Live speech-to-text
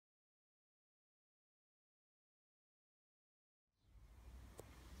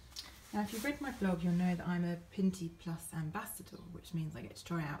Now, if you've read my blog, you'll know that I'm a Pinty Plus ambassador, which means I get to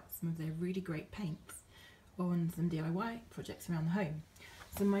try out some of their really great paints on some DIY projects around the home.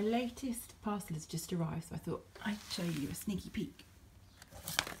 So my latest parcel has just arrived, so I thought I'd show you a sneaky peek.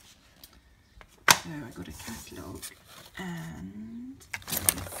 So I got a catalogue, and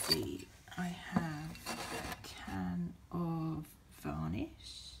let's see, I have a can of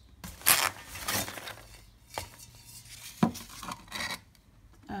varnish,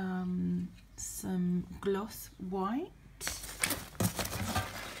 some gloss white,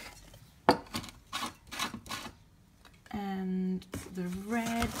 and the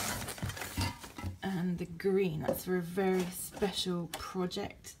red and the green. That's for a very special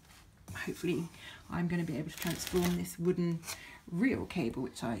project. Hopefully I'm going to be able to transform this wooden reel cable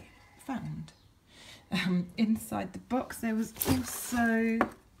which I found. Inside the box there was also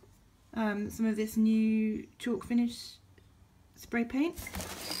some of this new chalk finish spray paint.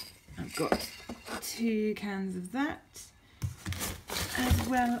 I've got 2 cans of that, as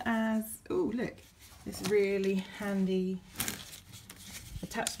well as, oh look, this really handy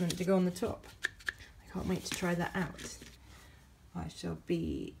attachment to go on the top. I can't wait to try that out. I shall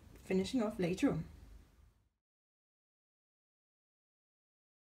be finishing off later on.